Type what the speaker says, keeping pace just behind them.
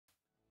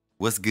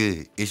What's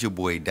good? It's your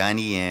boy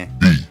Donnie and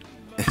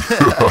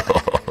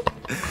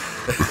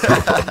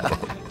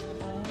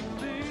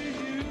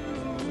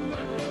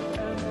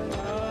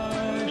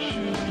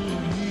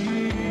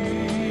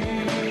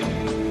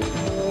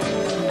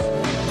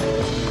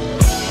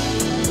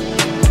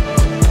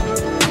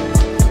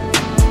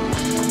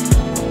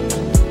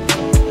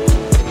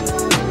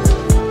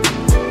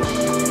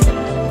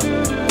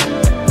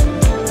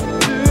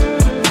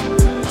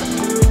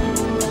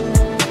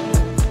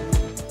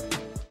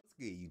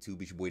YouTube,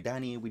 it's your boy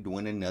Donnie, and we're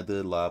doing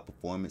another live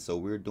performance. So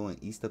we're doing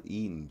East of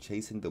Eden,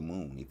 Chasing the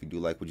Moon. If you do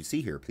like what you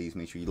see here, please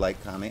make sure you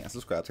like, comment, and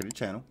subscribe to the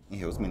channel. It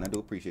helps me, and I do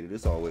appreciate it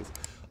as always.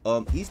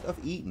 East of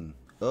Eden,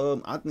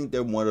 I think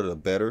they're one of the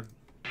better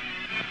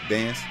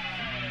bands.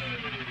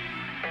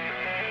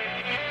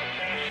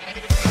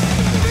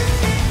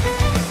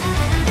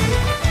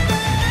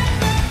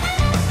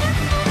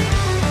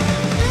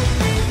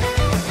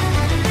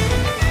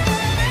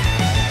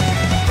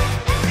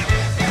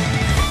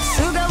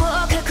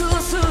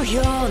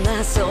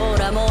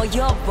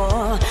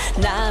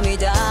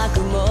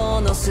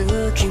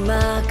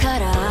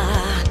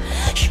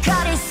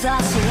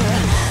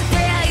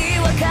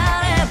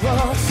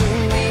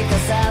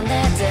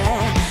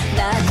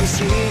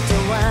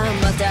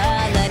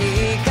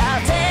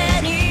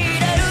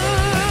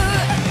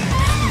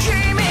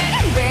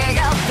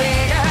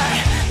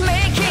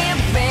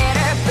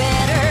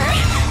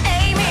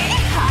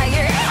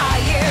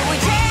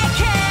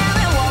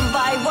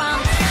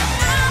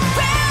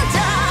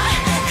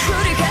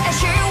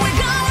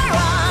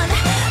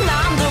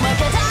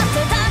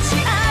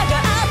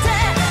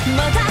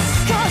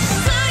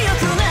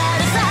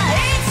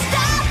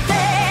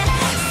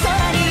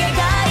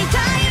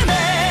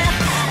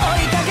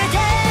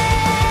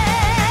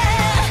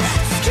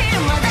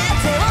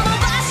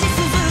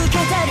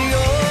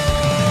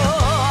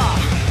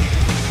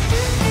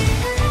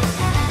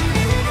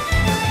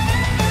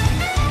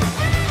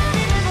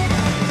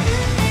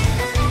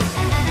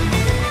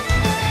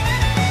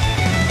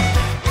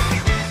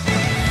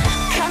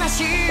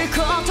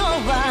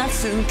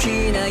好き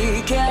な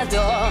いけど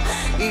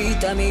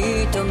痛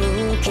みと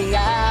向き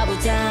合う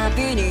た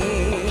びに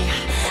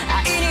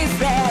愛に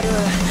触れる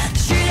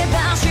知れば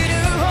知る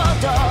ほ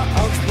ど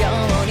臆病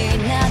に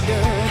なる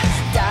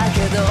だけ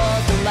ど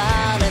止ま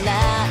ら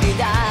ない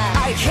だ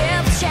I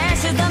keep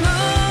chasing the moon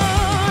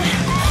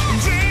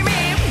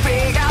Dreaming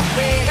bigger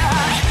bigger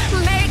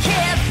Make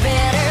it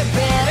better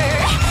better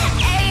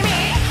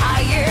Aiming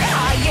higher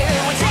higher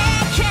We're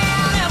taking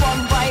it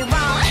one by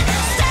one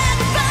Step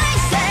by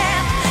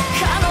step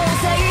可能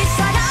性探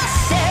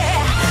して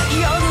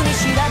夜に散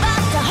らば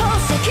った宝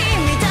石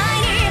みた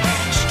いに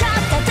光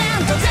った点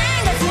と点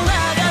がつな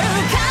がる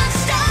感じ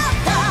だ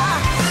った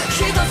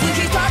一つ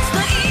一つの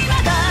今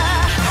が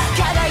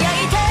輝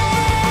いて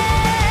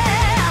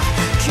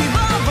希望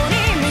に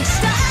満ち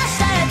た明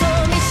日へと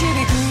導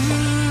く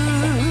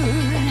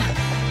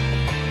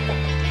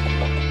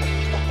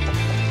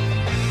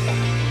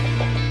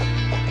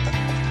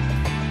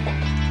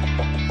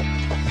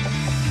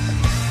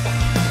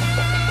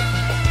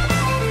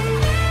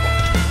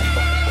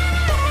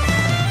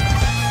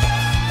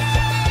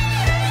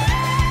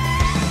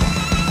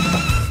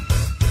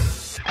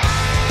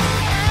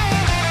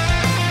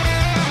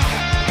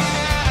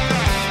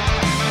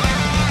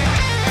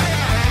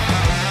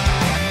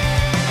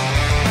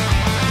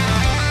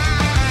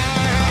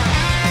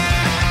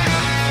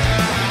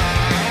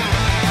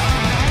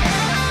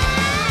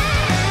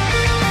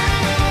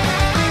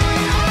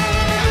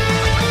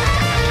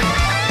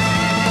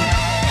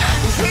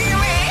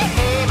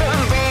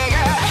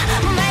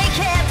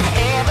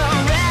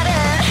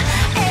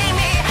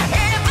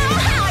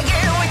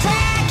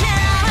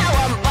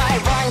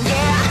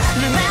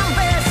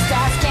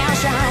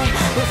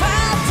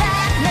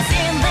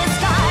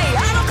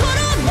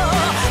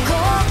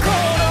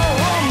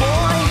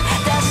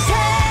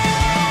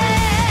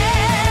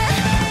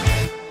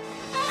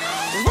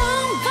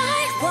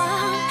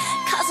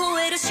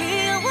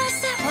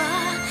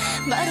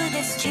まる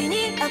で月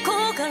に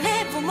憧れ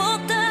を持っ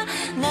た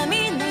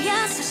波の優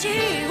し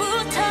い歌 Up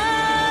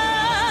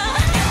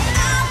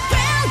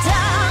and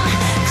down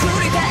繰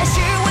り返し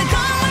We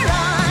gonna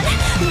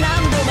run 何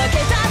度負け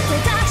たって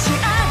立ち上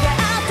が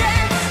って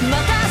ま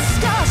た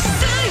少し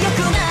強く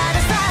なる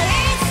さい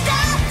つだ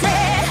って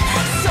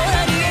空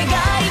に描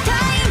いた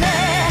夢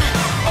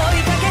追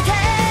いかけて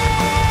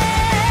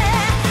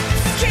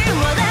月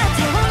まで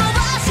手を伸ば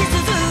し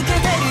続け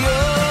てるよ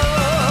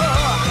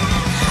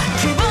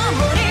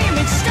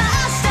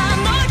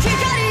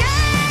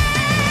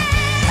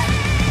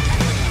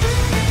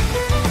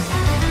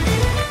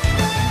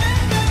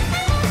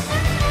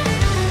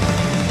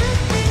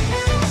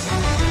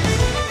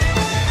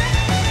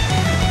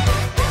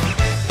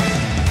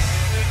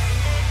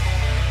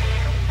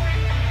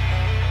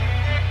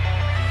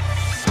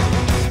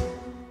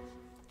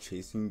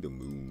Chasing the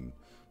Moon.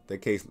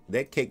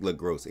 that cake looked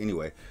gross.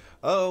 Anyway,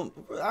 I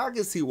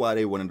can see why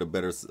they one of the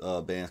better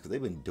bands because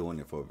they've been doing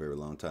it for a very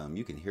long time.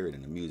 You can hear it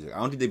in the music. I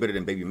don't think they're better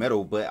than Baby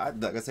Metal, but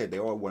like I said, they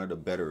are one of the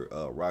better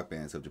rock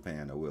bands of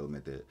Japan. I will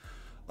admit that.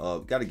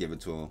 Got to give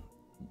it to them.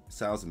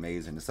 Sounds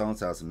amazing. The song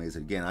sounds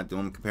amazing. Again,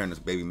 I'm comparing this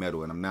to Baby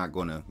Metal, and I'm not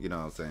gonna, you know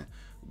what I'm saying.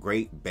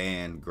 Great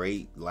band,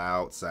 great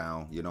loud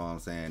sound. You know what I'm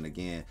saying.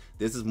 Again,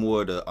 this is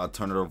more the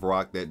alternative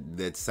rock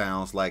that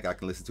sounds like I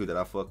can listen to, that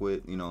I fuck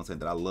with. You know what I'm saying,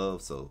 that I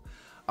love. So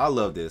I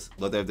love this.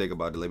 Love everything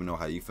about it. Let me know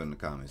how you feel in the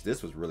comments.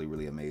 This was really,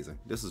 really amazing.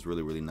 This is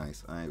really, really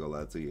nice. I ain't gonna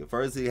lie to you.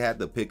 First, he had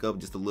to pick up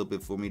just a little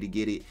bit for me to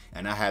get it,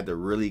 and I had to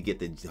really get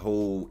the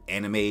whole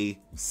anime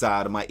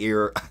side of my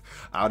ear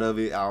out of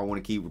it. I don't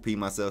want to keep repeating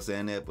myself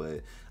saying that,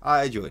 but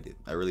I enjoyed it.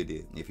 I really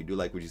did. If you do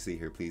like what you see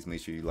here, please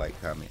make sure you like,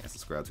 comment, and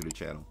subscribe to the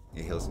channel.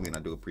 It helps me, and I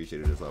do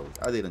appreciate it as always.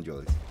 I did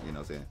enjoy this. You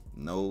know what I'm saying?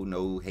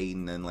 No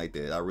hating, nothing like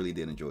that. I really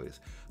did enjoy this.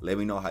 Let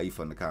me know how you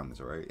feel in the comments,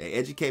 all right? And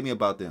educate me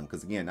about them,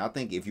 because again, I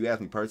think if you ask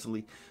me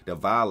personally, the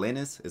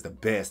violinist is the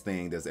best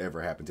thing that's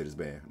ever happened to this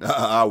band.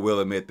 I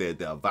will admit that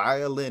the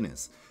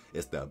violinist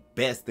is the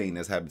best thing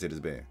that's happened to this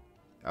band.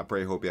 I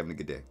pray, hope you're having a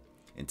good day.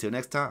 Until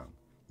next time,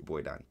 your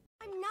boy Donnie.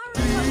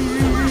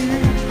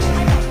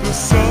 The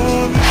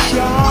sun is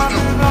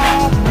shining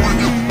on me.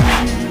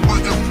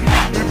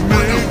 It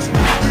makes me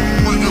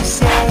feel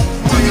so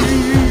free.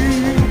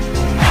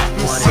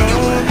 The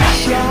sun is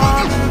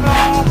shining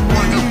on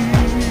me.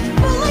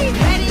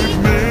 It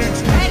makes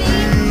me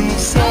feel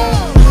so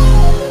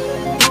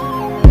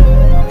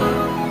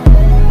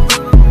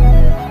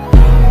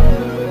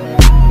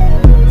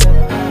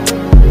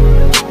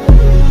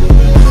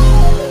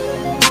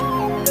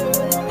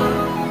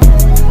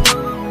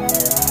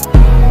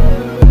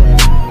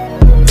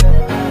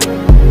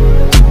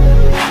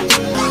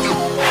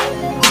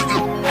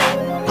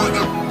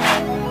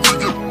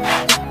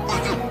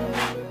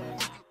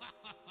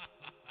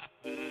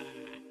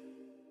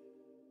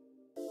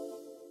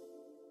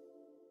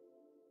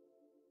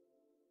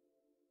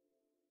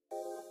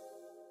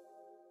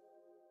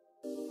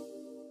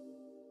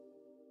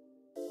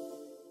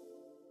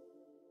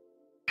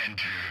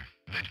Enter